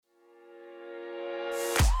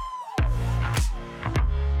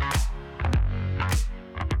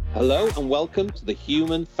Hello and welcome to the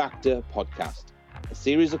Human Factor Podcast, a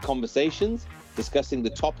series of conversations discussing the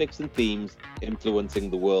topics and themes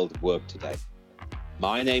influencing the world of work today.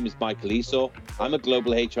 My name is Michael Esau. I'm a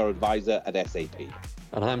global HR advisor at SAP.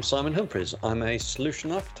 And I'm Simon Humphreys. I'm a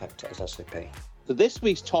solution architect at SAP. So this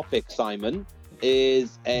week's topic, Simon,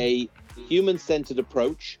 is a human-centered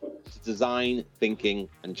approach to design, thinking,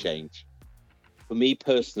 and change. For me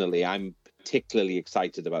personally, I'm particularly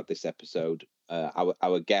excited about this episode.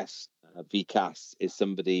 Our guest, Vikas, is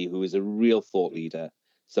somebody who is a real thought leader,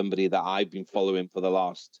 somebody that I've been following for the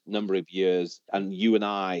last number of years. And you and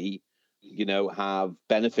I, have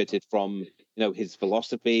benefited from, his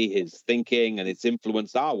philosophy, his thinking, and it's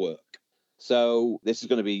influenced our work. So this is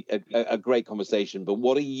going to be a great conversation. But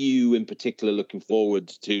what are you in particular looking forward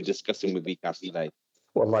to discussing with Vikas today?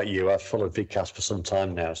 Well, like you, I've followed Vikas for some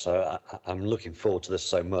time now, so I'm looking forward to this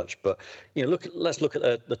so much. But let's look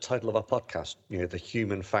at the title of our podcast. The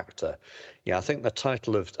human factor. I think the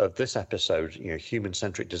title of this episode,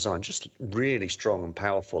 human-centric design, just really strong and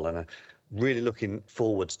powerful, and really looking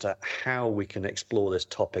forwards to how we can explore this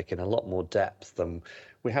topic in a lot more depth than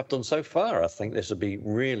we have done so far. I think this would be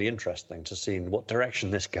really interesting to see in what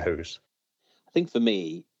direction this goes. I think for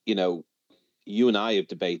me, you and I have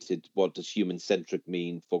debated what does human-centric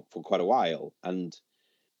mean for quite a while. And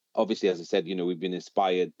obviously, as I said, we've been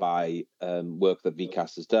inspired by work that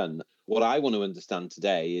Vikas has done. What I want to understand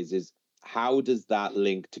today is how does that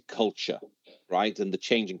link to culture, right? And the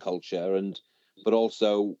changing culture, but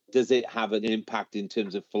also does it have an impact in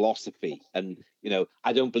terms of philosophy? And,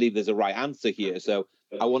 I don't believe there's a right answer here. So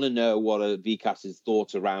I want to know what are Vikas's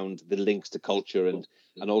thoughts around the links to culture and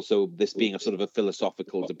also this being a sort of a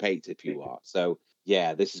philosophical debate, if you are. So,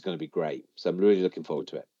 yeah, this is going to be great. So I'm really looking forward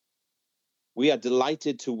to it. We are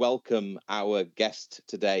delighted to welcome our guest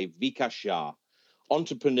today, Vikas Shah,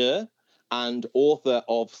 entrepreneur and author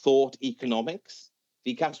of Thought Economics.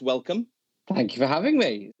 Vikas, welcome. Thank you for having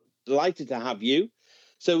me. Delighted to have you.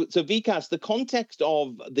 So Vikas, the context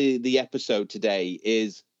of the episode today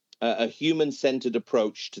is a human-centered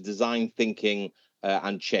approach to design thinking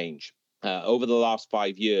and change. Over the last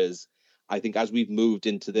 5 years, I think as we've moved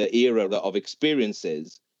into the era of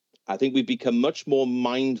experiences, I think we've become much more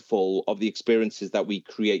mindful of the experiences that we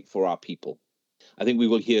create for our people. I think we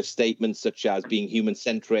will hear statements such as being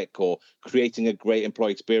human-centric or creating a great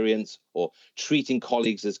employee experience or treating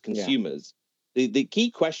colleagues as consumers. Yeah. The key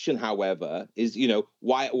question, however, is,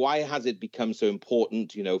 why has it become so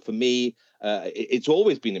important? For me, it's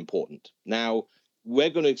always been important. Now,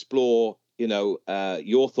 we're going to explore,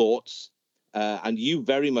 your thoughts, and you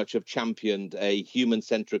very much have championed a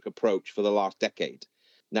human-centric approach for the last decade.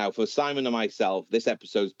 Now, for Simon and myself, this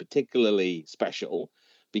episode is particularly special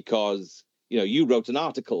because, you wrote an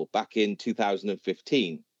article back in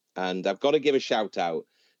 2015, and I've got to give a shout out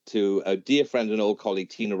to a dear friend and old colleague,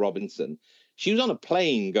 Tina Robinson. She was on a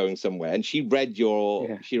plane going somewhere, and she read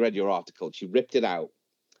your article. She ripped it out,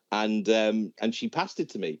 and she passed it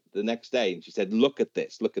to me the next day, and she said, "Look at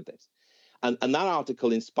this, and that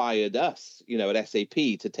article inspired us, at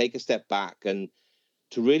SAP, to take a step back and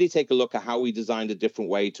to really take a look at how we designed a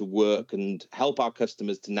different way to work and help our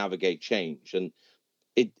customers to navigate change. And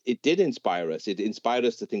it did inspire us. It inspired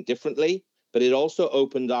us to think differently, but it also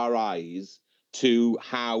opened our eyes to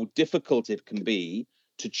how difficult it can be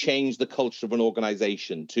to change the culture of an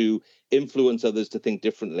organization, to influence others to think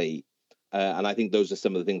differently. And I think those are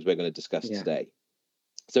some of the things we're going to discuss today.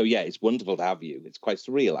 So, it's wonderful to have you. It's quite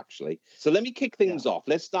surreal, actually. So let me kick things off.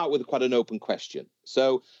 Let's start with quite an open question.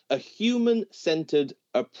 So a human-centered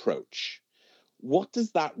approach, what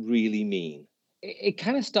does that really mean? It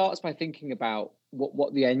kind of starts by thinking about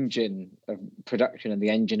what the engine of production and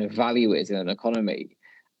the engine of value is in an economy.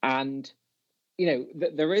 And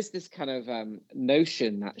there is this kind of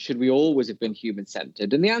notion that should we always have been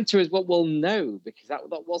human-centered? And the answer is, well, no, because that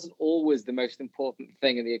wasn't always the most important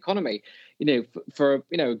thing in the economy. For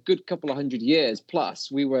a good couple of 100 years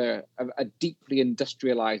plus, we were a deeply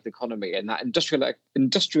industrialized economy. And that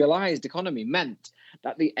industrialized economy meant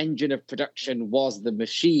that the engine of production was the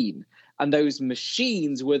machine. And those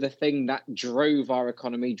machines were the thing that drove our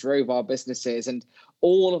economy, drove our businesses, and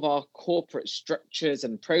all of our corporate structures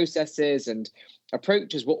and processes and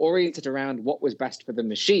approaches were oriented around what was best for the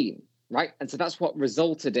machine, right? And so that's what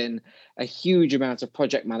resulted in a huge amount of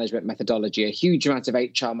project management methodology, a huge amount of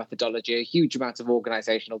HR methodology, a huge amount of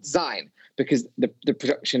organizational design, because the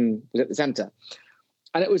production was at the center.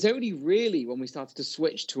 And it was only really when we started to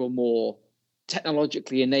switch to a more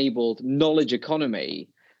technologically enabled knowledge economy,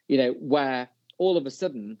 where all of a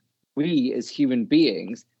sudden we as human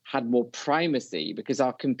beings had more primacy because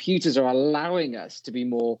our computers are allowing us to be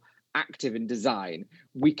more active in design.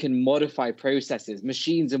 We can modify processes.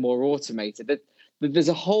 Machines are more automated. There's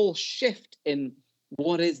a whole shift in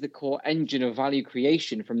what is the core engine of value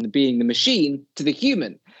creation from being the machine to the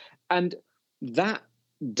human. And that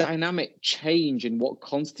dynamic change in what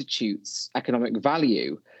constitutes economic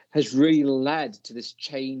value has really led to this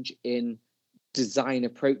change in design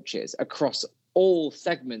approaches across all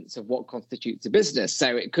segments of what constitutes a business.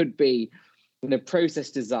 So it could be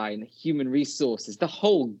process design, human resources, the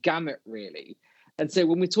whole gamut, really. And so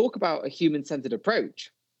when we talk about a human-centered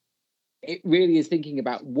approach, it really is thinking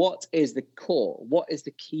about what is the core, what is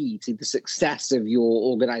the key to the success of your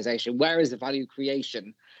organization, where is the value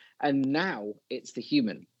creation? And now it's the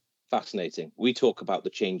human. Fascinating. We talk about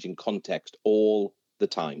the change in context all the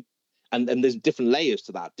time. And there's different layers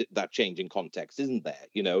to that change in context, isn't there?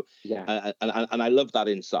 Yeah. And I love that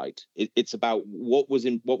insight. It's about what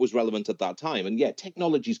was relevant at that time. And yeah,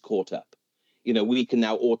 technology's caught up. We can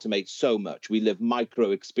now automate so much. We live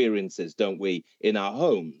micro experiences, don't we, in our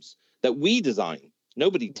homes that we design.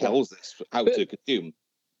 Nobody tells us how to consume.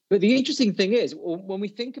 But the interesting thing is, when we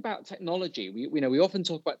think about technology, we often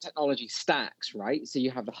talk about technology stacks, right? So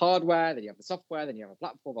you have the hardware, then you have the software, then you have a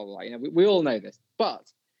platform, blah, blah, blah. We all know this.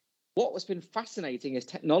 But what's been fascinating is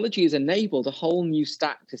technology has enabled a whole new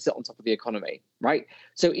stack to sit on top of the economy, right?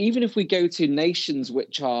 So even if we go to nations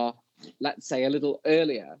which are, let's say, a little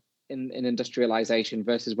earlier in industrialization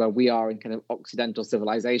versus where we are in kind of Occidental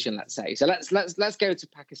civilization, let's say. So let's go to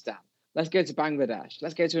Pakistan, let's go to Bangladesh,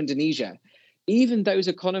 let's go to Indonesia. Even those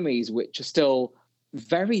economies which are still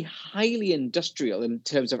very highly industrial in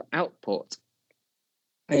terms of output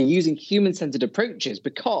are using human-centered approaches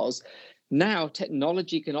because now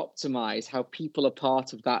technology can optimize how people are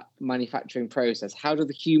part of that manufacturing process. How do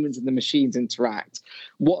the humans and the machines interact?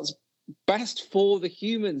 What's best for the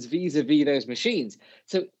humans vis-a-vis those machines?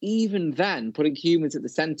 So even then, putting humans at the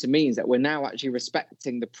center means that we're now actually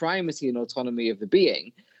respecting the primacy and autonomy of the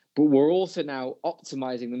being, but we're also now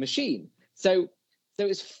optimizing the machine. So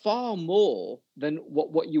it's far more than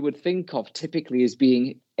what you would think of typically as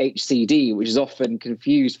being HCD, which is often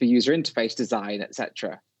confused for user interface design,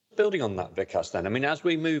 etc. Building on that, Vikas, then, I mean, as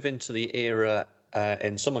we move into the era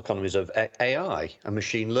in some economies of AI and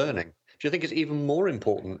machine learning, do you think it's even more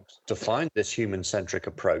important to find this human-centric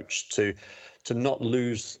approach to not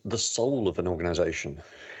lose the soul of an organization?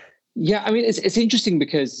 Yeah, I mean, it's interesting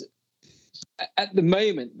because at the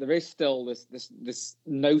moment there is still this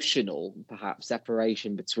notional, perhaps,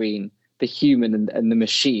 separation between the human and the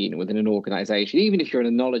machine within an organization. Even if you're in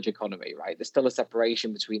a knowledge economy, right, there's still a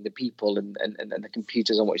separation between the people and the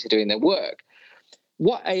computers on which they're doing their work.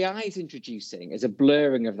 What AI is introducing is a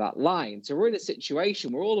blurring of that line. So we're in a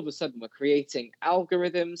situation where all of a sudden we're creating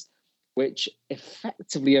algorithms which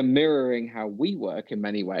effectively are mirroring how we work in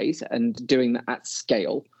many ways and doing that at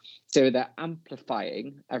scale. So they're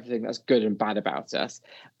amplifying everything that's good and bad about us.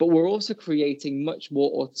 But we're also creating much more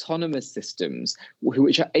autonomous systems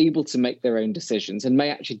which are able to make their own decisions and may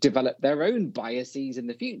actually develop their own biases in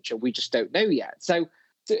the future. We just don't know yet. So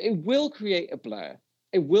it will create a blur.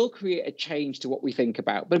 It will create a change to what we think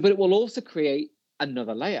about, but it will also create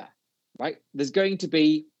another layer, right? There's going to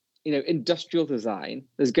be, industrial design.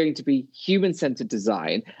 There's going to be human-centered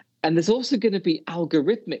design. And there's also going to be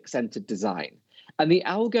algorithmic-centered design. And the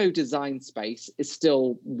algo design space is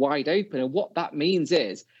still wide open. And what that means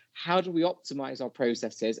is, how do we optimize our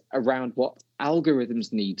processes around what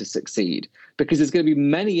algorithms need to succeed? Because there's going to be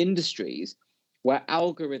many industries where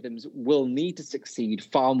algorithms will need to succeed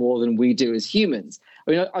far more than we do as humans.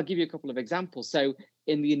 I mean, I'll give you a couple of examples. So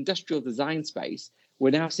in the industrial design space, we're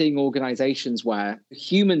now seeing organizations where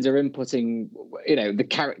humans are inputting, the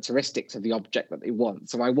characteristics of the object that they want.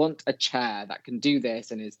 So I want a chair that can do this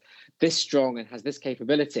and is this strong and has this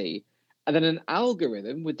capability. And then an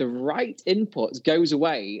algorithm with the right inputs goes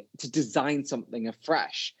away to design something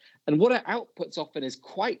afresh. And what it outputs often is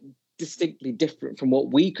quite distinctly different from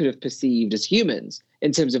what we could have perceived as humans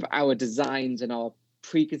in terms of our designs and our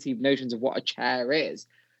preconceived notions of what a chair is,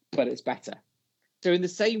 but it's better. So in the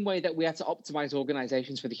same way that we have to optimize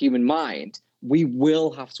organizations for the human mind, we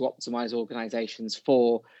will have to optimize organizations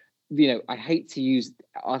for, I hate to use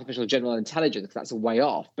artificial general intelligence because that's a way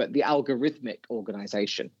off, but the algorithmic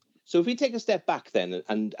organization. So if we take a step back then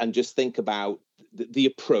and just think about the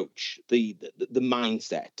approach, the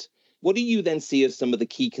mindset, what do you then see as some of the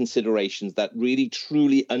key considerations that really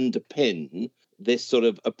truly underpin this sort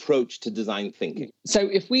of approach to design thinking? So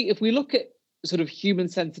if we look at sort of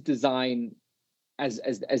human-centered design as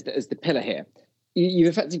the pillar here, you've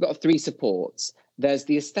effectively got three supports. There's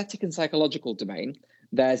the aesthetic and psychological domain,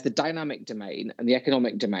 there's the dynamic domain and the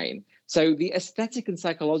economic domain. So the aesthetic and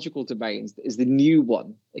psychological domains is the new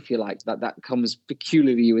one, if you like, that comes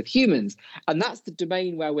peculiarly with humans. And that's the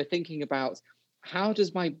domain where we're thinking about, how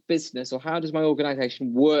does my business or how does my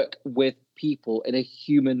organization work with people in a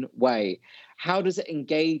human way? How does it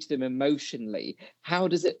engage them emotionally? How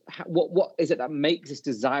does it, what is it that makes us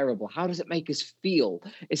desirable? How does it make us feel?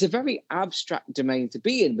 It's a very abstract domain to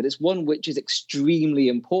be in, but it's one which is extremely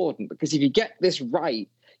important, because if you get this right,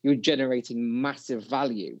 you're generating massive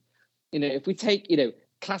value. If we take,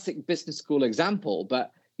 classic business school example,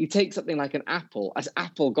 but you take something like an Apple. As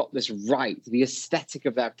Apple got this right, the aesthetic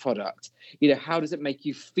of their product, how does it make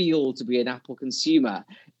you feel to be an Apple consumer?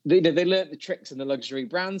 They learned the tricks in the luxury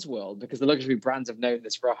brands world, because the luxury brands have known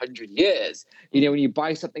this for 100 years. When you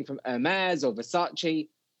buy something from Hermes or Versace,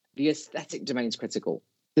 the aesthetic domain is critical.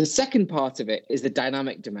 The second part of it is the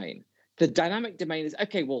dynamic domain. The dynamic domain is,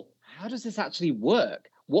 okay, well, how does this actually work?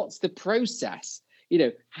 What's the process?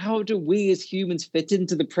 How do we as humans fit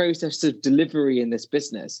into the process of delivery in this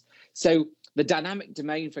business? So the dynamic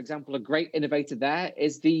domain, for example, a great innovator there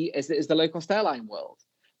is the low-cost airline world,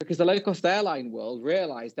 because the low-cost airline world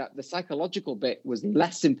realized that the psychological bit was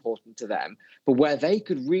less important to them, but where they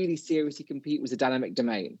could really seriously compete was the dynamic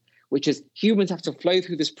domain, which is humans have to flow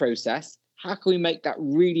through this process. How can we make that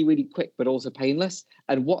really, really quick, but also painless?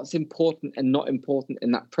 And what's important and not important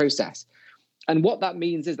in that process? And what that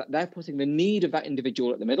means is that they're putting the need of that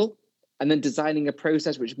individual at the middle, and then designing a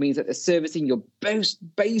process which means that they're servicing your most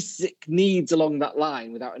basic needs along that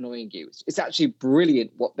line without annoying you. It's actually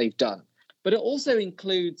brilliant what they've done. But it also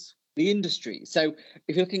includes the industry. So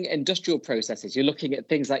if you're looking at industrial processes, you're looking at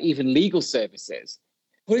things like even legal services.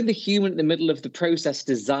 Putting the human in the middle of the process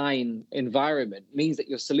design environment means that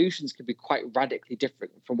your solutions can be quite radically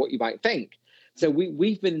different from what you might think. So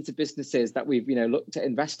we've been into businesses that we've looked at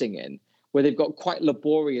investing in, where they've got quite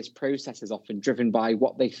laborious processes, often driven by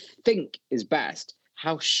what they think is best.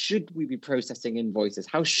 How should we be processing invoices?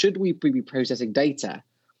 How should we be processing data?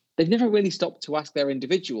 They've never really stopped to ask their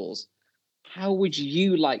individuals, how would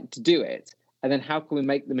you like to do it? And then how can we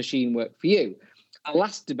make the machine work for you? Our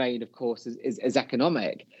last domain, of course, is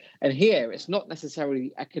economic. And here, it's not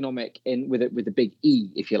necessarily economic with a big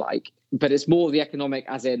E, if you like, but it's more the economic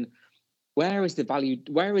as in, where is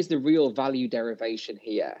the real value derivation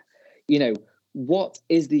here? What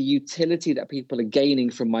is the utility that people are gaining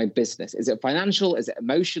from my business? Is it financial? Is it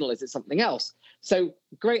emotional? Is it something else? So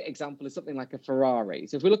great example is something like a Ferrari.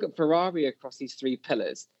 So if we look at Ferrari across these three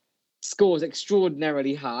pillars, scores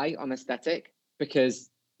extraordinarily high on aesthetic, because,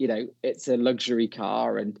 it's a luxury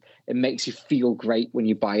car and it makes you feel great when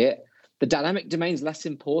you buy it. The dynamic domain is less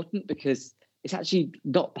important because it's actually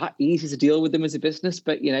not that easy to deal with them as a business,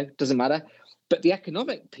 but, doesn't matter. But the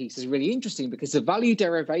economic piece is really interesting, because the value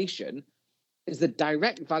derivation is the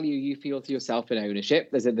direct value you feel to yourself in ownership.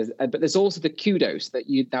 But there's also the kudos that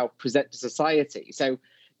you now present to society. So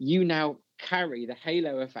you now carry the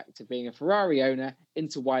halo effect of being a Ferrari owner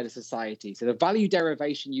into wider society. So the value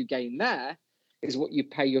derivation you gain there is what you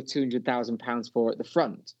pay your £200,000 for at the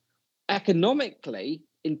front. Economically,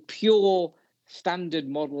 in pure standard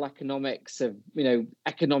model economics of,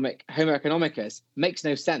 economic Homo economicus, makes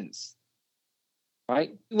no sense. Right?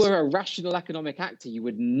 If you were a rational economic actor, you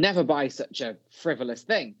would never buy such a frivolous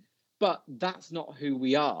thing. But that's not who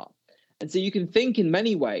we are. And so you can think in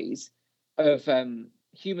many ways of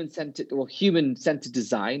human-centered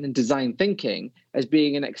design and design thinking as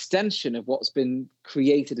being an extension of what's been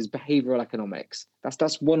created as behavioral economics.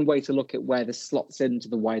 That's one way to look at where this slots into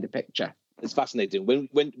the wider picture. It's fascinating.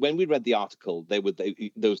 When we read the article,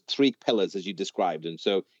 those three pillars as you described, and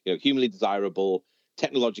so humanly desirable,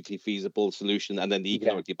 technologically feasible solution, and then the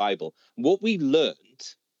economically viable. What we learned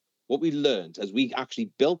as we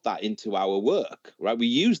actually built that into our work, right? We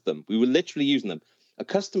used them. We were literally using them. A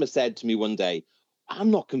customer said to me one day, I'm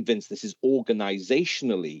not convinced this is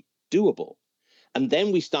organizationally doable. And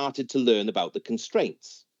then we started to learn about the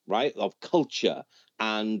constraints, right, of culture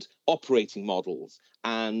and operating models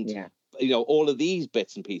and all of these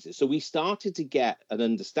bits and pieces. So we started to get an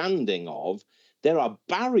understanding of there are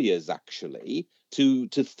barriers actually to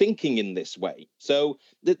thinking in this way. So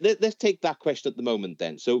let's take that question at the moment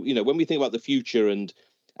then. So, when we think about the future and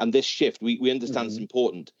this shift, we understand it's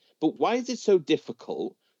important. But why is it so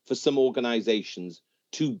difficult for some organizations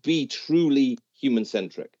to be truly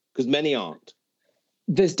human-centric? Because many aren't.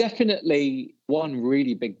 There's definitely one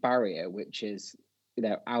really big barrier, which is,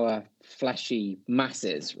 our fleshy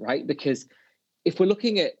masses, right? Because if we're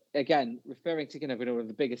looking at, again, referring to one of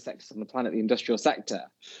the biggest sectors on the planet, the industrial sector,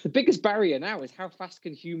 the biggest barrier now is how fast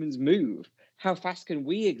can humans move? How fast can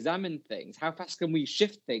we examine things? How fast can we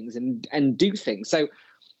shift things and do things? So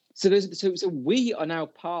we are now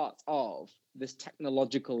part of this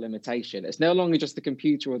technological limitation. It's no longer just the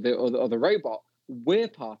computer or the robot. We're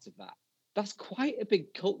part of that. That's quite a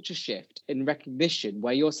big culture shift in recognition,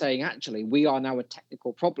 where you're saying, actually, we are now a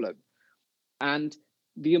technical problem. And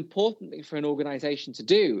the important thing for an organization to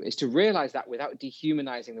do is to realize that without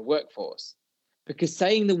dehumanizing the workforce. Because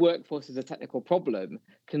saying the workforce is a technical problem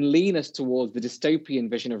can lean us towards the dystopian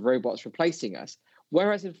vision of robots replacing us,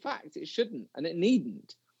 whereas in fact it shouldn't and it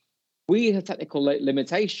needn't. We, as a technical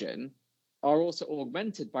limitation, are also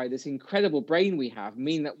augmented by this incredible brain we have,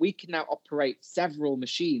 meaning that we can now operate several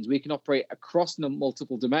machines. We can operate across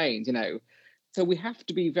multiple domains, So we have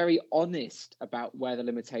to be very honest about where the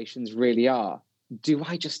limitations really are. Do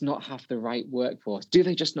I just not have the right workforce? Do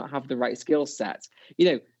they just not have the right skill sets?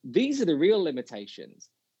 These are the real limitations,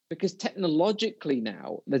 because technologically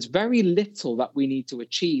now, there's very little that we need to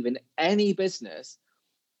achieve in any business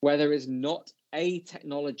where there is not a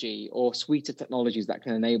technology or suite of technologies that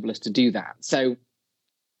can enable us to do that. So,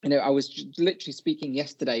 I was literally speaking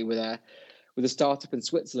yesterday with a startup in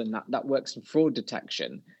Switzerland that works in fraud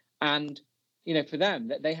detection. And, for them,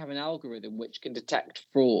 that they have an algorithm which can detect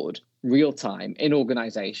fraud real time in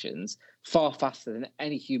organizations far faster than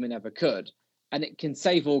any human ever could. And it can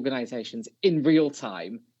save organizations in real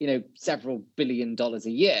time, several $1 billion a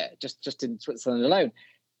year, just in Switzerland alone.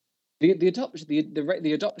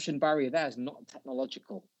 The adoption barrier there is not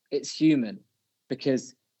technological, it's human.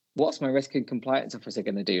 Because what's my risk and compliance officer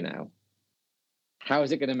going to do now? How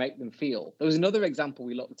is it going to make them feel? There was another example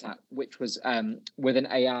we looked at, which was with an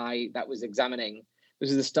AI that was examining. This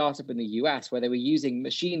is a startup in the US where they were using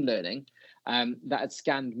machine learning that had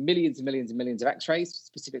scanned millions and millions and millions of x-rays,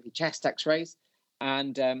 specifically chest x-rays.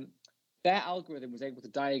 And their algorithm was able to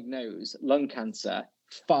diagnose lung cancer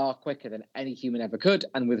far quicker than any human ever could,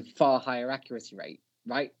 and with far higher accuracy rate,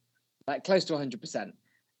 right? Like close to 100%.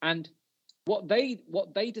 And what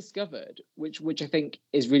they discovered, which I think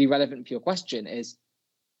is really relevant for your question, is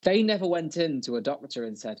they never went into a doctor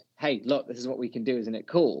and said, hey, look, this is what we can do, isn't it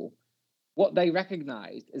cool? What they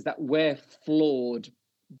recognized is that we're flawed,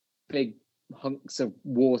 big hunks of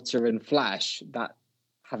water and flesh that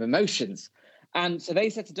have emotions. And so they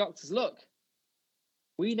said to doctors, look,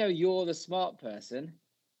 we know you're the smart person,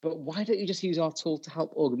 but why don't you just use our tool to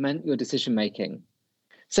help augment your decision making?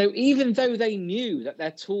 So even though they knew that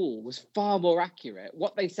their tool was far more accurate,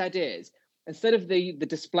 what they said is, instead of the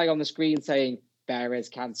display on the screen saying, there is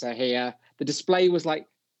cancer here, the display was like,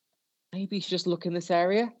 maybe you should just look in this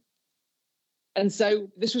area. And so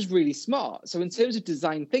this was really smart. So in terms of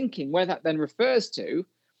design thinking, where that then refers to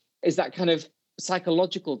is that kind of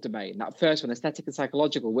psychological domain, that first one, aesthetic and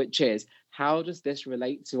psychological, which is, how does this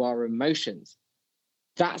relate to our emotions?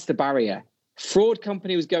 That's the barrier. Fraud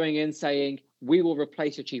company was going in saying, we will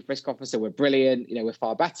replace your chief risk officer. We're brilliant. We're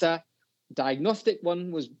far better. Diagnostic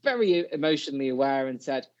one was very emotionally aware and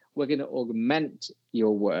said, we're going to augment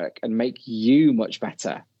your work and make you much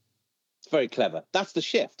better. It's very clever. That's the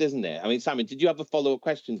shift, isn't it? I mean, Simon, did you have a follow-up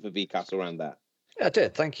question for Vikas around that? Yeah, I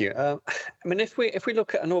did. Thank you. I mean, if we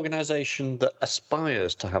look at an organization that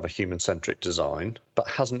aspires to have a human-centric design but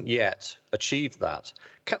hasn't yet achieved that,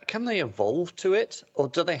 can they evolve to it, or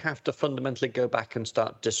do they have to fundamentally go back and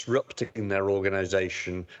start disrupting their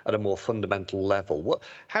organization at a more fundamental level?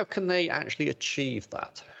 How can they actually achieve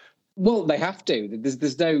that? Well, they have to.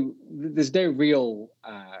 There's no real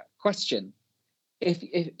question.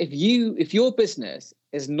 If your business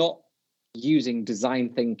is not using design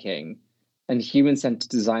thinking and human-centered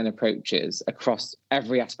design approaches across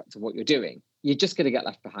every aspect of what you're doing, you're just going to get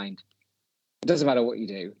left behind. It doesn't matter what you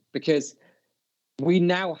do, because we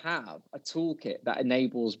now have a toolkit that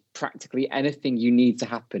enables practically anything you need to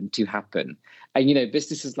happen. And,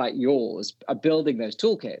 businesses like yours are building those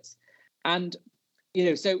toolkits. And,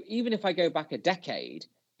 so even if I go back a decade,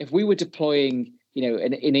 if we were deploying,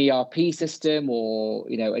 an ERP system or,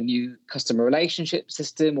 a new customer relationship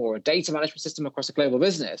system or a data management system across a global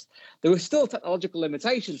business, there were still technological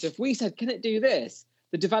limitations. If we said, can it do this?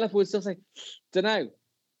 The developer would still say, don't know.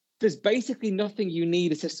 There's basically nothing you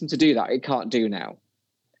need a system to do that it can't do now.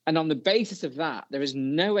 And on the basis of that, there is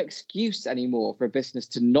no excuse anymore for a business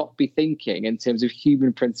to not be thinking in terms of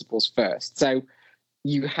human principles first. So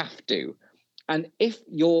you have to. And if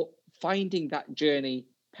you're finding that journey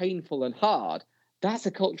painful and hard, that's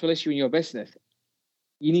a cultural issue in your business.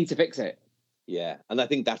 You need to fix it. Yeah. And I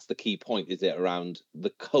think that's the key point, is it, around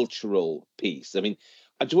the cultural piece. I mean,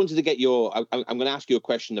 I just wanted to get I'm going to ask you a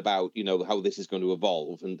question about, how this is going to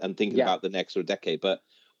evolve and thinking about the next sort of decade. But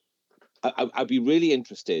I'd be really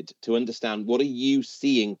interested to understand, what are you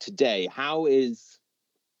seeing today? How is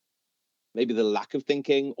maybe the lack of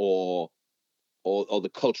thinking or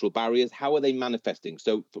the cultural barriers, how are they manifesting?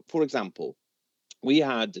 So, for example, we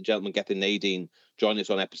had a gentleman, Gethin Nadine, join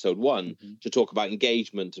us on episode 1 to talk about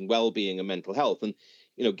engagement and well-being and mental health. And,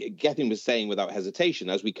 Gethin was saying without hesitation,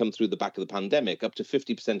 as we come through the back of the pandemic, up to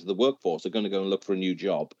 50% of the workforce are going to go and look for a new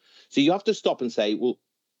job. So you have to stop and say, well,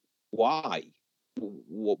 why?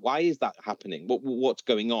 Why is that happening? What's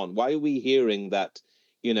going on? Why are we hearing that,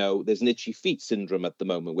 there's an itchy feet syndrome at the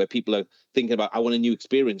moment, where people are thinking about, I want a new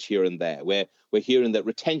experience here and there, where we're hearing that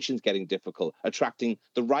retention's getting difficult, attracting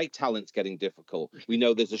the right talent's getting difficult. We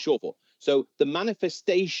know there's a shortfall. So the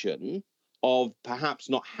manifestation of perhaps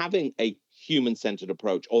not having a human-centered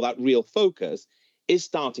approach or that real focus is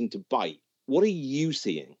starting to bite. What are you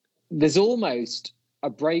seeing? There's almost a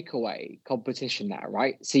breakaway competition now,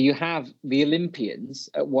 right? So you have the Olympians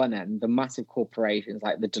at one end, the massive corporations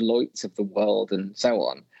like the Deloittes of the world and so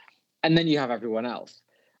on. And then you have everyone else.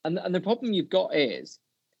 And the problem you've got is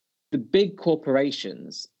the big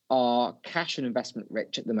corporations are cash and investment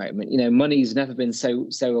rich at the moment. Money's never been so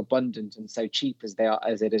abundant and so cheap as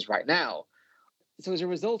it is right now. So as a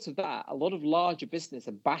result of that, a lot of larger business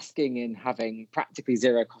are basking in having practically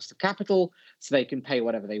zero cost of capital, so they can pay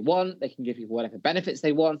whatever they want, they can give people whatever benefits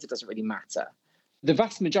they want, it doesn't really matter. The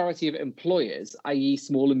vast majority of employers, i.e.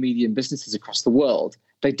 small and medium businesses across the world,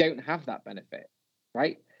 they don't have that benefit,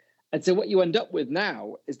 right? And so what you end up with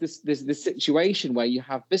now is this situation where you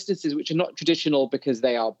have businesses which are not traditional because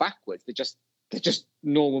they are backwards, they're just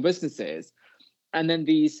normal businesses. And then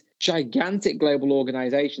these gigantic global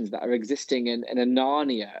organizations that are existing in a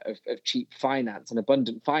Narnia of cheap finance and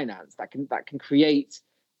abundant finance that can create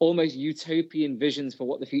almost utopian visions for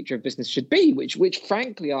what the future of business should be, which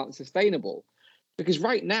frankly aren't sustainable. Because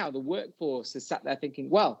right now the workforce is sat there thinking,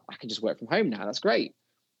 well, I can just work from home now. That's great.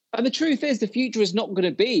 And the truth is the future is not going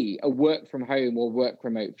to be a work from home or work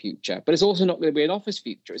remote future, but it's also not going to be an office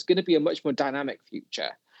future. It's going to be a much more dynamic future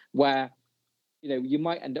where you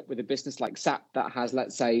might end up with a business like SAP that has,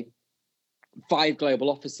 let's say, 5 global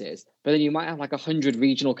offices, but then you might have like 100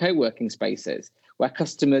 regional co-working spaces where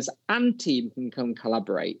customers and team can come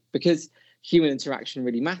collaborate because human interaction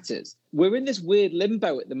really matters. We're in this weird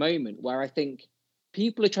limbo at the moment where I think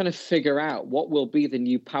people are trying to figure out what will be the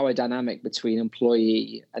new power dynamic between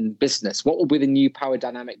employee and business. What will be the new power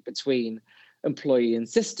dynamic between employee and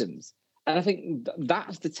systems? And I think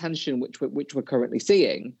that's the tension which we're currently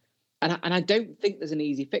seeing. And I don't think there's an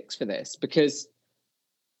easy fix for this, because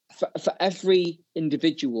for every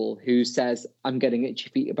individual who says, I'm getting itchy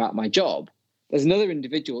feet about my job, there's another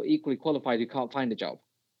individual equally qualified who can't find a job.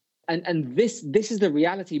 And this is the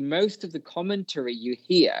reality. Most of the commentary you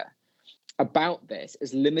hear about this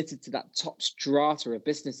is limited to that top strata of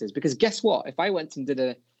businesses. Because guess what? If I went and did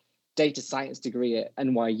a data science degree at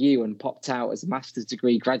NYU and popped out as a master's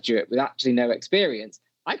degree graduate with actually no experience,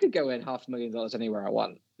 I could go in $500,000 anywhere I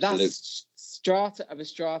want. That's strata of a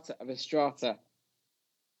strata of a strata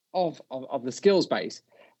of the skills base.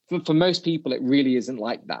 For most people, it really isn't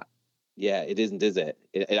like that. Yeah, it isn't, is it?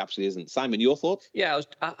 It absolutely isn't. Simon, your thoughts? Yeah,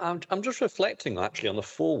 I'm just reflecting actually on the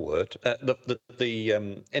foreword,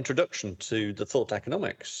 the introduction to the thought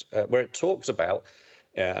economics, where it talks about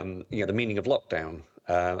the meaning of lockdown.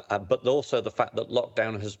 But also the fact that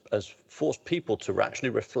lockdown has forced people to actually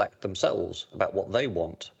reflect themselves about what they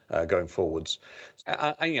want going forwards.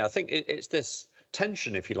 I think it's this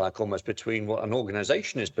tension, if you like, almost between what an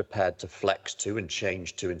organization is prepared to flex to and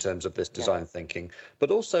change to in terms of this design thinking,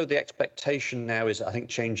 but also the expectation now is, I think,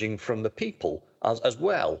 changing from the people as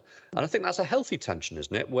well. And I think that's a healthy tension,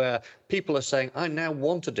 isn't it? Where people are saying, I now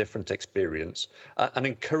want a different experience, and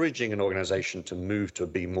encouraging an organization to move to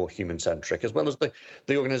be more human-centric, as well as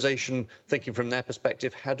the organization thinking from their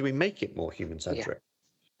perspective, how do we make it more human-centric?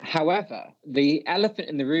 Yeah. However, the elephant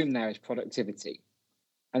in the room there is productivity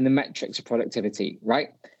and the metrics of productivity,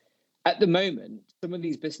 right? At the moment, some of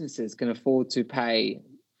these businesses can afford to pay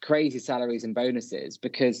crazy salaries and bonuses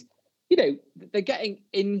because, they're getting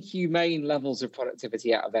inhumane levels of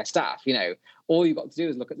productivity out of their staff. All you've got to do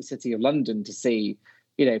is look at the City of London to see,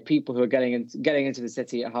 people who are getting into the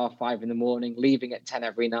city at 5:30 in the morning, leaving at 10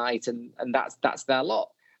 every night, and that's their lot.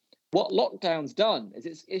 What lockdown's done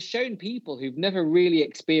is it's shown people who've never really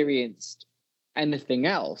experienced anything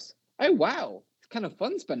else, oh, wow, kind of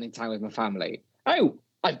fun spending time with my family. Oh,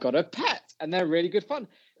 I've got a pet and they're really good fun.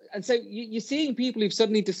 And so you're seeing people who've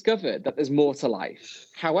suddenly discovered that there's more to life.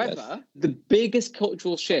 However, the biggest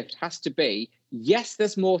cultural shift has to be, yes,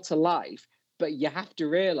 there's more to life, but you have to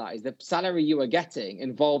realize the salary you are getting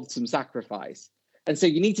involved some sacrifice. And so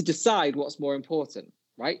you need to decide what's more important,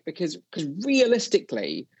 right? Because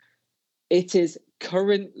realistically, it is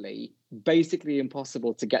currently basically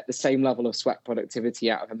impossible to get the same level of sweat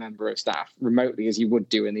productivity out of a member of staff remotely as you would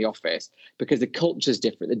do in the office, because the culture's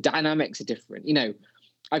different, the dynamics are different. You know,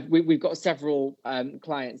 we've got several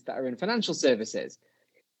clients that are in financial services.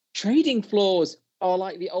 Trading floors are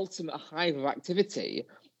like the ultimate hive of activity.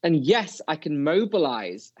 And yes, I can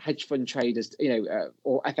mobilize hedge fund traders,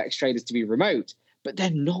 or FX traders to be remote, but they're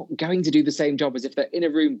not going to do the same job as if they're in a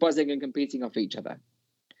room buzzing and competing off each other.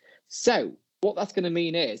 So what that's going to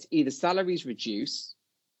mean is either salaries reduce,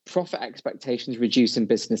 profit expectations reduce in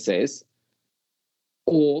businesses,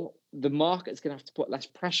 or the market's going to have to put less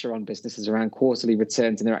pressure on businesses around quarterly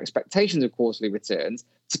returns and their expectations of quarterly returns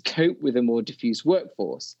to cope with a more diffuse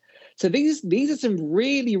workforce. So these are some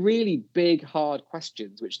really, really big, hard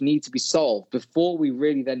questions which need to be solved before we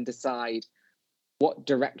really then decide what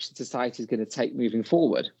direction society is going to take moving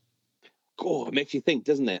forward. God, it makes you think,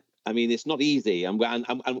 doesn't it? I mean, it's not easy. And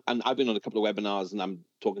I've been on a couple of webinars, and I'm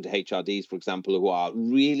talking to HRDs, for example, who are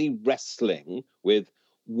really wrestling with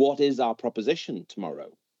what is our proposition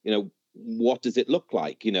tomorrow? You know, what does it look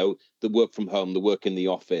like? You know, the work from home, the work in the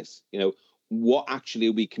office, you know, what actually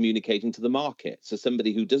are we communicating to the market? So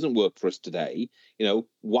somebody who doesn't work for us today, you know,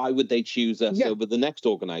 why would they choose us over the next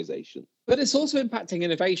organization? But it's also impacting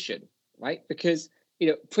innovation, right? Because, you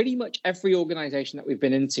know, pretty much every organization that we've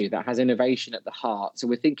been into that has innovation at the heart. So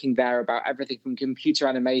we're thinking there about everything from computer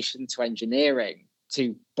animation to engineering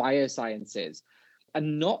to biosciences. A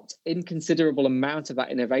not inconsiderable amount of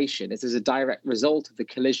that innovation is as a direct result of the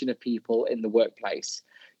collision of people in the workplace,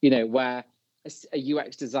 you know, where a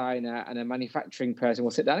UX designer and a manufacturing person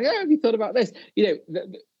will sit down and go, oh, have you thought about this? You know,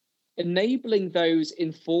 enabling those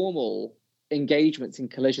informal engagements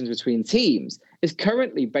and collisions between teams is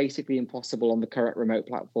currently basically impossible on the current remote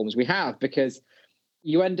platforms we have, because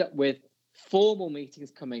you end up with formal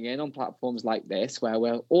meetings coming in on platforms like this, where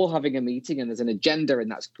we're all having a meeting and there's an agenda,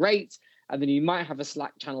 and that's great. And then you might have a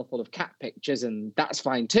Slack channel full of cat pictures, and that's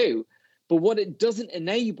fine too. But what it doesn't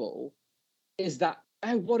enable is that,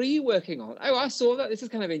 oh, what are you working on? Oh, I saw that. This is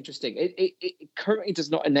kind of interesting. It currently does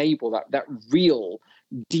not enable that real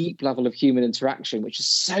deep level of human interaction, which is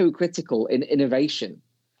so critical in innovation.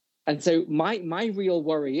 And so my real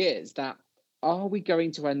worry is that, are we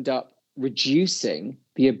going to end up reducing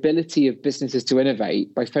the ability of businesses to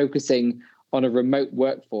innovate by focusing on a remote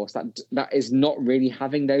workforce that is not really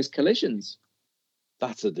having those collisions?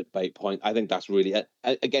 That's a debate point. I think that's really,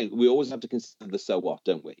 again, we always have to consider the so what,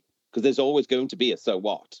 don't we? Because there's always going to be a so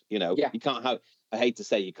what, you know. You can't have, I hate to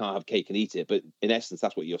say you can't have cake and eat it, but in essence,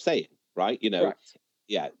 that's what you're saying, right? You know, correct.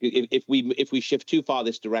 Yeah, if we shift too far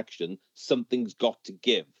this direction, something's got to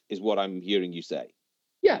give, is what I'm hearing you say.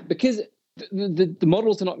 Yeah, because the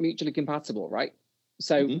models are not mutually compatible, right?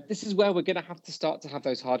 So this is where we're going to have to start to have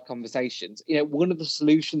those hard conversations. You know, one of the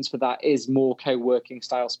solutions for that is more co-working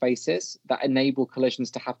style spaces that enable collisions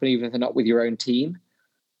to happen even if they're not with your own team.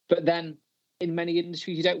 But then in many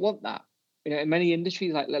industries, you don't want that. You know, in many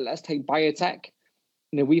industries, like let's take biotech.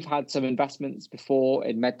 You know, we've had some investments before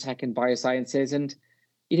in medtech and biosciences, and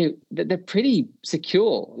you know, they're pretty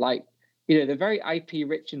secure. Like, you know, they're very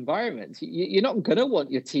IP-rich environments. You're not going to want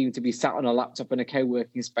your team to be sat on a laptop in a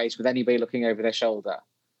co-working space with anybody looking over their shoulder.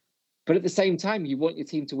 But at the same time, you want your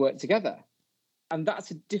team to work together. And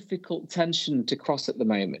that's a difficult tension to cross at the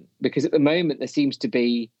moment, because at the moment, there seems to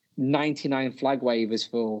be 99 flag wavers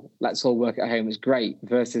for let's all work at home is great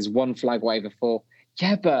versus one flag waver for,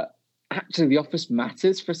 yeah, but actually the office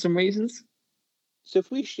matters for some reasons. So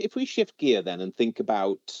if we shift gear then and think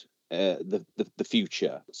about the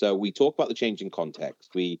future. So we talk about the changing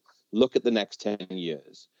context. We look at the next 10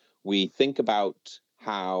 years. We think about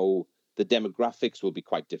how the demographics will be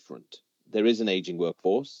quite different. There is an aging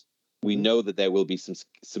workforce. We know that there will be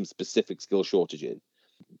some specific skill shortages.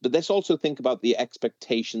 But let's also think about the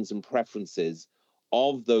expectations and preferences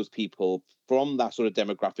of those people from that sort of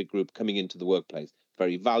demographic group coming into the workplace.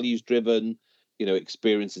 Very values driven, you know,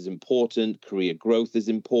 experience is important, career growth is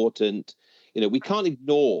important. You know, we can't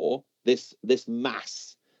ignore this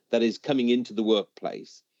mass that is coming into the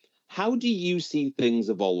workplace. How do you see things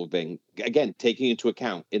evolving? Again, taking into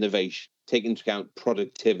account innovation, taking into account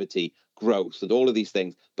productivity, growth, and all of these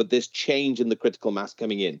things, but this change in the critical mass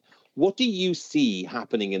coming in. What do you see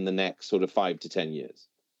happening in the next sort of 5 to 10 years?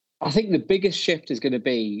 I think the biggest shift is going to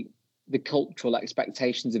be the cultural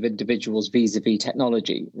expectations of individuals vis-a-vis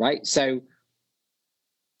technology, right? So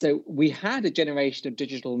we had a generation of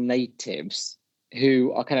digital natives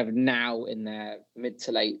who are kind of now in their mid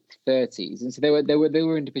to late 30s. And so they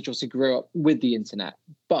were individuals who grew up with the internet.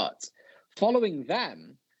 But following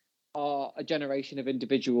them are a generation of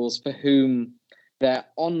individuals for whom their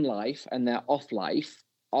on life and their off life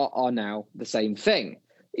are now the same thing.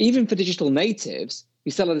 Even for digital natives,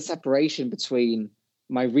 you still have a separation between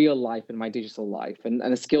my real life and my digital life, and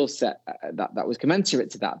a skill set that was commensurate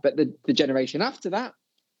to that. But the generation after that,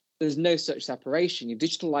 there's no such separation. Your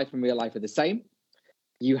digital life and real life are the same.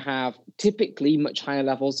 You have typically much higher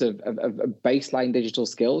levels of baseline digital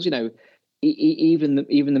skills. You know, even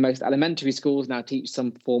the most elementary schools now teach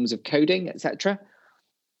some forms of coding, etc.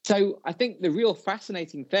 So I think the real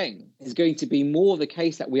fascinating thing is going to be more the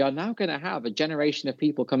case that we are now going to have a generation of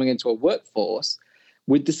people coming into a workforce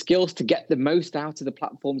with the skills to get the most out of the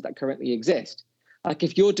platforms that currently exist. Like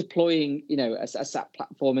if you're deploying, you know, a SAP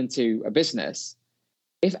platform into a business,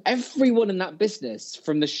 if everyone in that business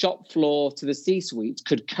from the shop floor to the C-suite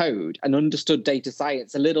could code and understood data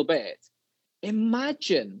science a little bit,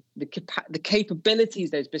 imagine the capabilities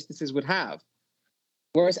those businesses would have.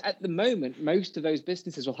 Whereas at the moment, most of those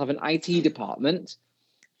businesses will have an IT department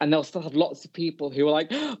and they'll still have lots of people who are like,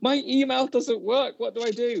 oh, my email doesn't work, what do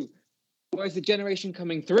I do? Whereas the generation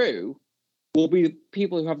coming through will be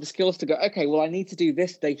people who have the skills to go, okay, well, I need to do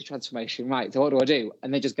this data transformation, right? So what do I do?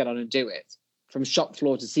 And they just get on and do it from shop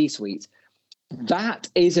floor to C-suite. That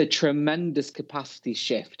is a tremendous capacity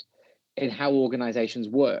shift in how organizations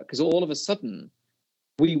work, because all of a sudden,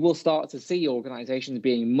 we will start to see organizations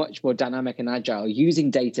being much more dynamic and agile,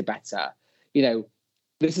 using data better. You know,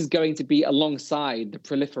 this is going to be alongside the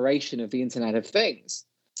proliferation of the Internet of Things.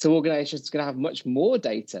 So organizations are going to have much more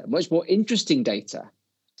data, much more interesting data.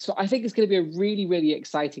 So I think it's going to be a really, really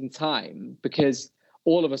exciting time, because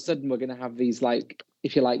all of a sudden we're going to have these, like,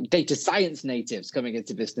 if you like, data science natives coming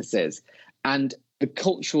into businesses, and the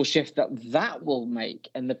cultural shift that will make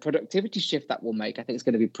and the productivity shift that will make, I think is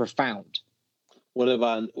going to be profound. One of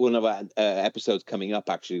our episodes coming up,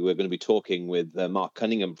 actually, we're going to be talking with Mark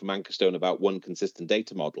Cunningham from Anchorstone about one consistent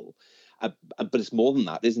data model. But it's more than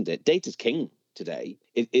that, isn't it? Data's king today.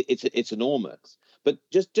 It's enormous. But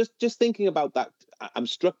just thinking about that, I'm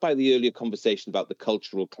struck by the earlier conversation about the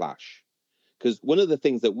cultural clash. Because one of the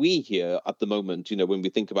things that we hear at the moment, you know, when we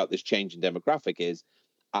think about this change in demographic is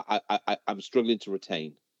I'm struggling to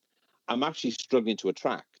retain. I'm actually struggling to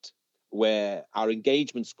attract, where our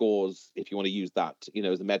engagement scores, if you want to use that, you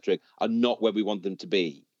know, as a metric, are not where we want them to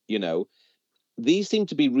be. You know, these seem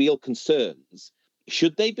to be real concerns.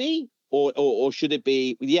 Should they be? Or should it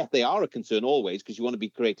be? Yeah, they are a concern always, because you want to be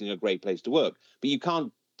creating a great place to work. But you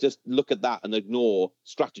can't just look at that and ignore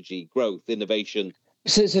strategy, growth, innovation.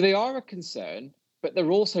 So they are a concern, but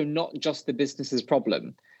they're also not just the business's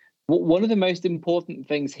problem. One of the most important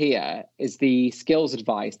things here is the skills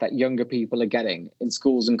advice that younger people are getting in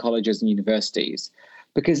schools and colleges and universities,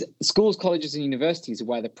 because schools, colleges and universities are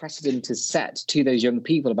where the precedent is set to those young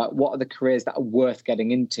people about what are the careers that are worth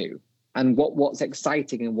getting into, and what's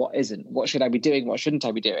exciting and what isn't. What should I be doing? What shouldn't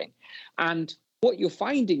I be doing? And what you're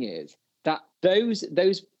finding is that those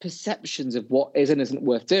perceptions of what is and isn't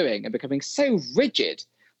worth doing are becoming so rigid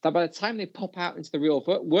that by the time they pop out into the real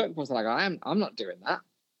workforce, they're like, I'm not doing that.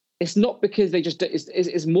 It's not because they just,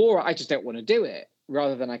 it's more, I just don't want to do it,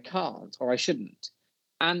 rather than I can't or I shouldn't.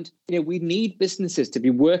 And, you know, we need businesses to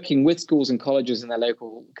be working with schools and colleges and their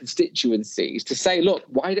local constituencies to say, look,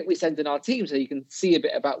 why don't we send in our team so you can see a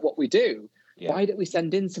bit about what we do? Yeah. Why don't we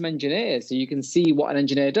send in some engineers so you can see what an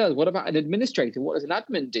engineer does? What about an administrator? What does an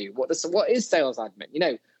admin do? What is sales admin? You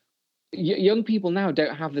know, young people now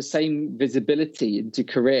don't have the same visibility into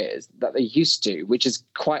careers that they used to, which is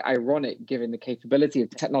quite ironic given the capability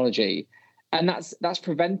of technology. And that's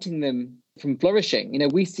preventing them from flourishing. You know,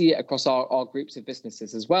 we see it across our groups of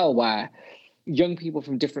businesses as well, where young people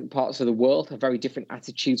from different parts of the world have very different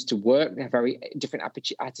attitudes to work. They have very different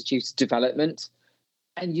attitudes to development.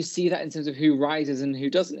 And you see that in terms of who rises and who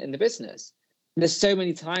doesn't in the business. And there's so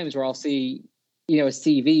many times where I'll see, you know, a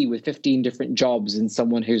CV with 15 different jobs and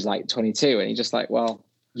someone who's like 22, and you're just like, well,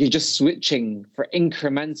 you're just switching for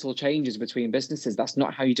incremental changes between businesses. That's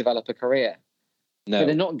not how you develop a career. No. But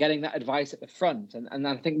they're not getting that advice at the front. And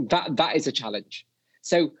I think that is a challenge.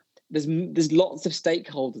 So there's lots of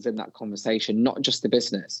stakeholders in that conversation, not just the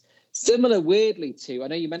business. Similar, weirdly, to, I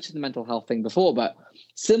know you mentioned the mental health thing before, but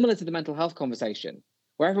similar to the mental health conversation,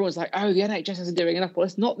 where everyone's like, oh, the NHS isn't doing enough. Well,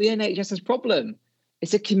 it's not the NHS's problem.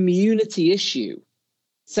 It's a community issue.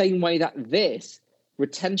 Same way that this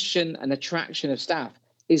retention and attraction of staff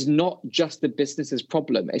is not just the business's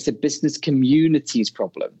problem. It's a business community's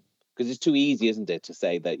problem. because it's too easy, isn't it, to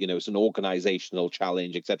say that, it's an organizational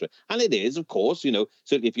challenge, etc. And it is, of course,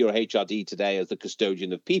 certainly if you're a HRD today as the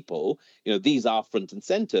custodian of people, these are front and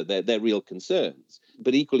center. They're real concerns.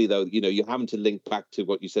 But equally, though, you're having to link back to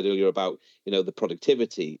what you said earlier about, the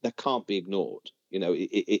productivity that can't be ignored.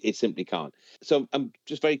 It simply can't. So I'm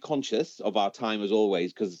just very conscious of our time as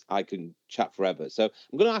always, because I can chat forever. So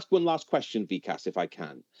I'm going to ask one last question, Vikas, if I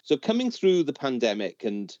can. So coming through the pandemic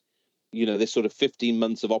and, this sort of 15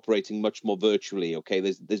 months of operating much more virtually, okay,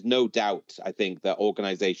 there's no doubt, I think, that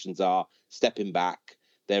organizations are stepping back.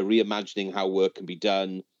 They're reimagining how work can be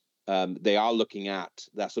done. They are looking at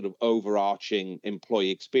that sort of overarching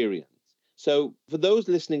employee experience. So for those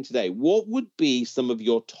listening today, what would be some of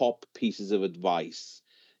your top pieces of advice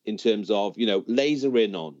in terms of, laser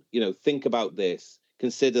in on, think about this,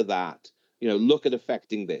 consider that, look at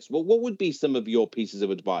affecting this? What would be some of your pieces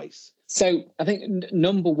of advice? So I think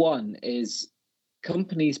number one is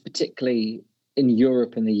companies, particularly in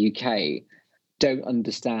Europe and the UK, don't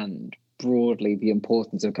understand broadly the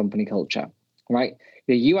importance of company culture, right?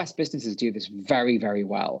 The US businesses do this very, very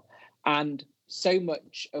well. And so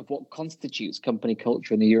much of what constitutes company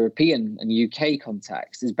culture in the European and UK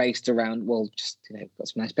context is based around, well, just, got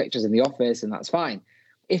some nice pictures in the office and that's fine.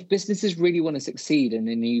 If businesses really want to succeed in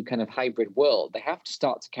a new kind of hybrid world, they have to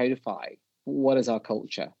start to codify what is our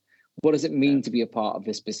culture? What does it mean to be a part of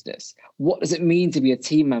this business? What does it mean to be a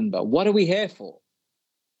team member? What are we here for?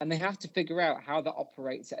 And they have to figure out how that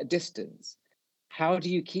operates at a distance. How do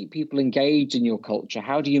you keep people engaged in your culture?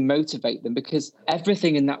 How do you motivate them? Because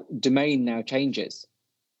everything in that domain now changes.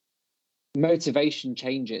 Motivation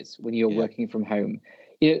changes when you're working from home.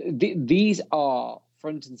 These are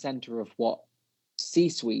front and center of what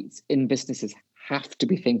C-suites in businesses have to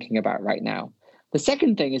be thinking about right now. The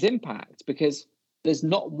second thing is impact, because there's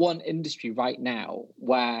not one industry right now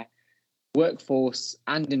where workforce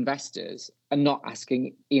and investors are not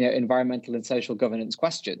asking, environmental and social governance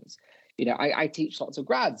questions. I teach lots of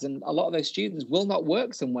grads, and a lot of those students will not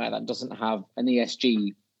work somewhere that doesn't have an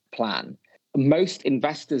ESG plan. Most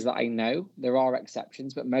investors that I know, there are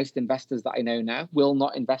exceptions, but most investors that I know now will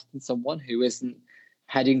not invest in someone who isn't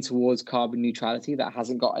heading towards carbon neutrality, that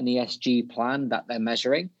hasn't got an ESG plan that they're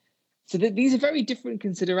measuring. So these are very different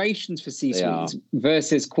considerations for C-suites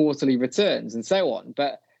versus quarterly returns and so on.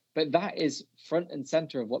 But that is front and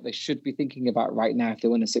center of what they should be thinking about right now if they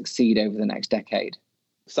want to succeed over the next decade.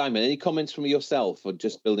 Simon, any comments from yourself, or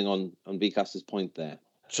just building on Vikas's point there?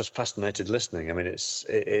 Just fascinated listening. I mean,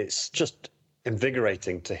 it's just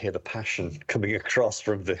invigorating to hear the passion coming across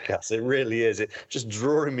from Vikas. It really is. It just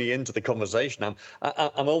drawing me into the conversation.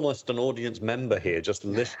 I'm almost an audience member here, just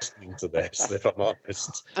listening to this, if I'm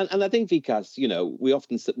honest. And I think, Vikas, we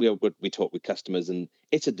often we talk with customers, and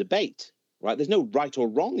it's a debate, right? There's no right or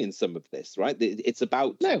wrong in some of this, right? It's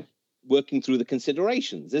about working through the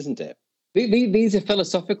considerations, isn't it? These are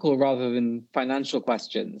philosophical rather than financial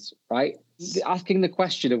questions, right? Asking the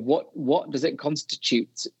question of what does it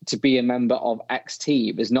constitute to be a member of X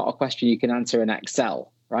team is not a question you can answer in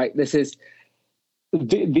Excel, right? This is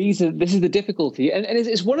the difficulty, and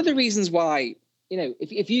it's one of the reasons why,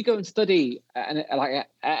 if you go and study at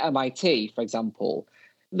MIT, for example,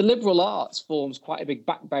 the liberal arts forms quite a big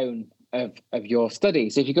backbone of your study.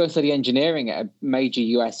 So if you go and study engineering at a major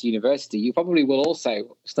US university, you probably will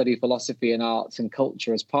also study philosophy and arts and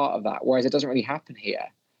culture as part of that, whereas it doesn't really happen here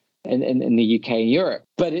in the UK and Europe.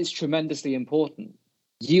 But it's tremendously important.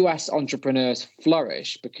 US entrepreneurs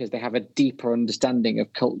flourish because they have a deeper understanding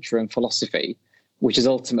of culture and philosophy, which is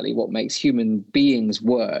ultimately what makes human beings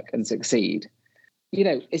work and succeed.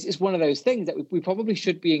 It's one of those things that we probably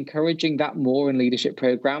should be encouraging that more in leadership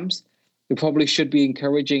programs. We probably should be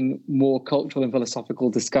encouraging more cultural and philosophical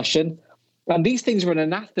discussion. And these things are an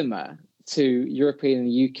anathema to European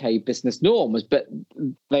and UK business norms, but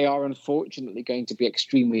they are unfortunately going to be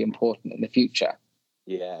extremely important in the future.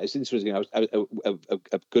 Yeah, it's interesting.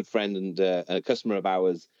 A good friend and a customer of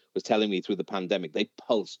ours was telling me through the pandemic, they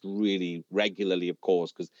pulsed really regularly, of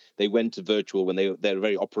course, because they went to virtual when they're a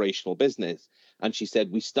very operational business. And she said,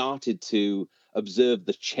 we started to observe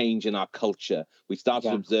the change in our culture. We started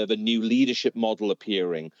to observe a new leadership model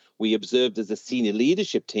appearing. We observed as a senior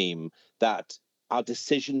leadership team that our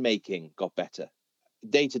decision making got better.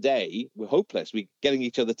 Day to day, we're hopeless. We're getting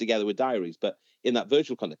each other together with diaries, but in that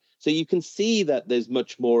virtual context. So you can see that there's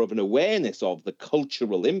much more of an awareness of the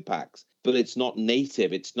cultural impacts, but it's not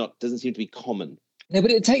native. Doesn't seem to be common. No,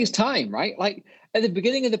 but it takes time, right? Like at the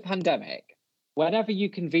beginning of the pandemic, whenever you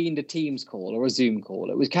convened a Teams call or a Zoom call,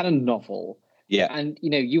 it was kind of novel. Yeah. And,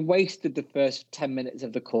 you wasted the first 10 minutes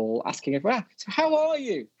of the call asking everyone, so how are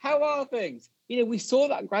you? How are things? We saw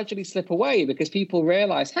that gradually slip away because people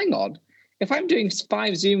realized, hang on, if I'm doing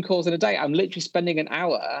 5 Zoom calls in a day, I'm literally spending an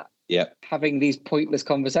hour having these pointless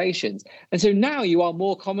conversations. And so now you are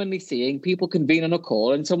more commonly seeing people convene on a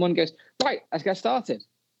call and someone goes, right, let's get started.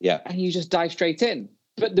 Yeah. And you just dive straight in.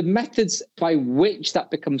 But the methods by which that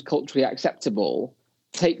becomes culturally acceptable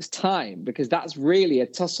takes time, because that's really a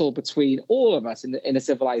tussle between all of us in a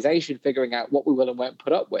civilization, figuring out what we will and won't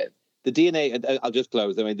put up with. The DNA, I'll just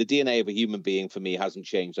close. I mean, the DNA of a human being for me hasn't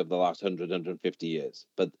changed over the last 150 years.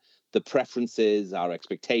 But the preferences, our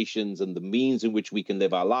expectations, and the means in which we can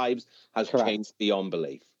live our lives has changed beyond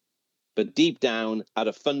belief. But deep down, at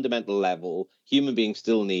a fundamental level, human beings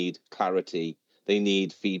still need clarity. They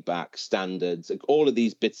need feedback, standards, all of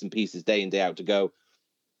these bits and pieces day in, day out to go,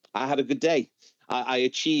 I had a good day. I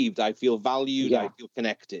achieved. I feel valued. I feel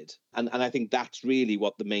connected. And I think that's really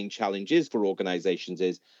what the main challenge is for organizations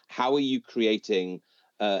is how are you creating,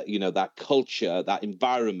 that culture, that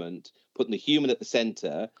environment, putting the human at the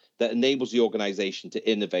center that enables the organization to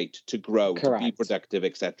innovate, to grow, to be productive,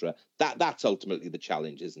 etc. That's ultimately the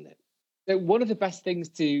challenge, isn't it? So one of the best things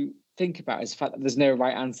to think about is the fact that there's no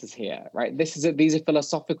right answers here, right? These are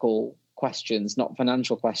philosophical questions, not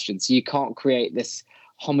financial questions. So you can't create this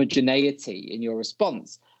homogeneity in your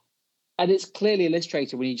response. And it's clearly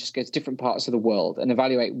illustrated when you just go to different parts of the world and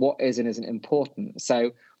evaluate what is and isn't important.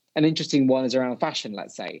 So an interesting one is around fashion,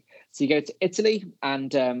 let's say. So you go to Italy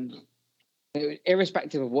and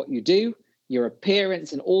irrespective of what you do, your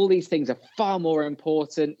appearance and all these things are far more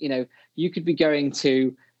important. You could be going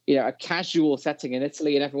to a casual setting in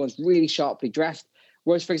Italy and everyone's really sharply dressed.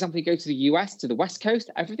 Whereas, for example, you go to the US, to the West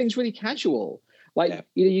Coast, everything's really casual.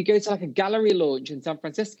 You go to like a gallery launch in San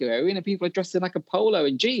Francisco, people are dressed in like a polo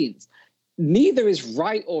and jeans. Neither is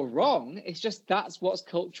right or wrong. It's just that's what's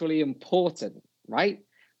culturally important, right?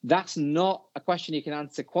 That's not a question you can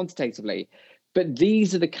answer quantitatively. But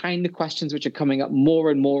these are the kind of questions which are coming up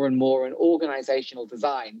more and more and more in organizational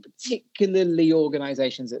design, particularly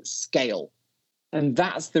organizations at scale. And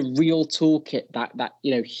that's the real toolkit that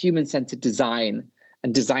human-centered design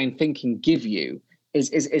and design thinking give you is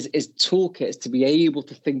toolkits to be able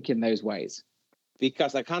to think in those ways.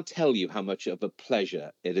 Because I can't tell you how much of a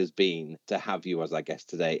pleasure it has been to have you as our guest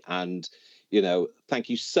today. And, thank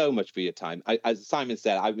you so much for your time. As Simon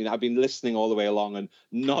said, I've been listening all the way along and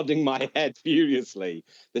nodding my head furiously.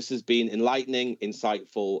 This has been enlightening,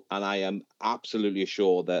 insightful, and I am absolutely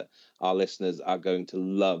sure that our listeners are going to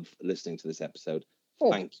love listening to this episode.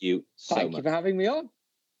 Thank you so much. Thank you for having me on.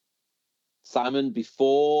 Simon,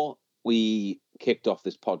 before we kicked off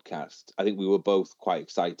this podcast, I think we were both quite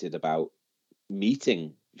excited about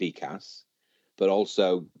meeting Vikas, but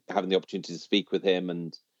also having the opportunity to speak with him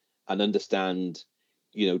and understand,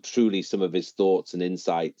 truly some of his thoughts and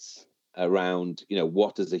insights around,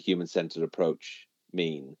 what does a human-centered approach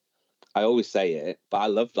mean? I always say it, but I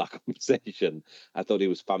loved that conversation. I thought it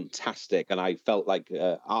was fantastic. And I felt like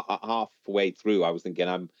halfway through, I was thinking,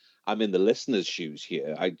 I'm in the listener's shoes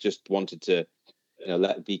here. I just wanted to,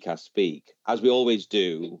 let Vikas speak. As we always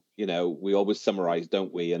do, we always summarize,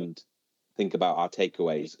 don't we? And think about our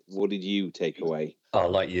takeaways. What did you take away? Oh,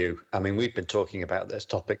 like you. I mean, we've been talking about this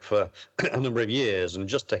topic for a number of years, and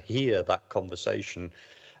just to hear that conversation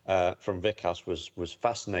from Vikas was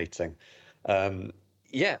fascinating. I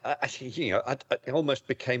almost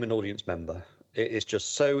became an audience member. It's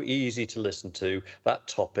just so easy to listen to that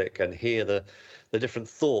topic and hear the different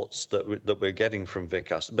thoughts that we're getting from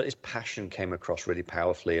Vikas. But his passion came across really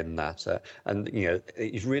powerfully in that, and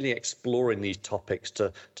he's really exploring these topics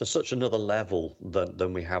to such another level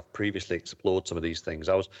than we have previously explored some of these things.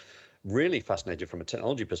 I was really fascinated from a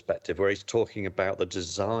technology perspective, where he's talking about the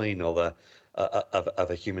design of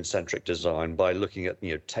a human-centric design by looking at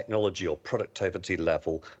technology or productivity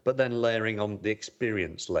level, but then layering on the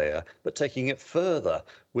experience layer, but taking it further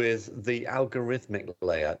with the algorithmic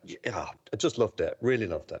layer. Yeah, I just loved it. Really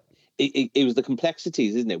loved it. It was the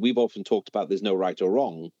complexities, isn't it? We've often talked about there's no right or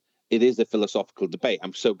wrong. It is a philosophical debate.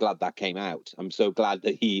 I'm so glad that came out. I'm so glad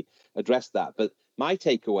that he addressed that. But my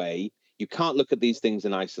takeaway, you can't look at these things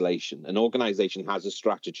in isolation. An organization has a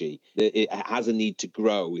strategy. It has a need to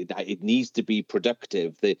grow. It needs to be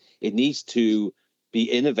productive. It needs to be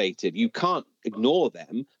innovative. You can't ignore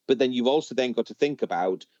them, but then you've also then got to think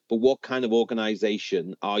about, but what kind of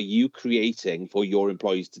organization are you creating for your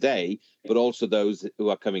employees today, but also those who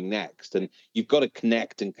are coming next? And you've got to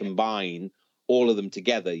connect and combine all of them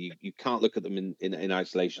together. You can't look at them in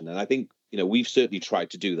isolation. And I think, we've certainly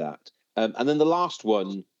tried to do that. And then the last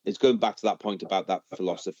one is going back to that point about that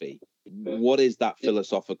philosophy. What is that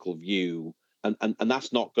philosophical view and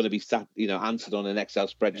that's not going to be answered on an Excel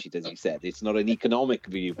spreadsheet, as you said. It's not an economic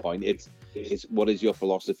viewpoint. It's what is your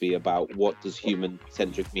philosophy about what does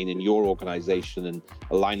human-centric mean in your organization and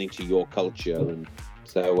aligning to your culture. And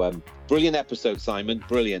so brilliant episode, Simon,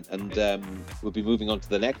 brilliant. And we'll be moving on to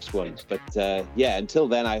the next one. But until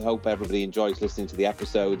then, I hope everybody enjoys listening to the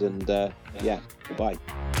episode, and goodbye.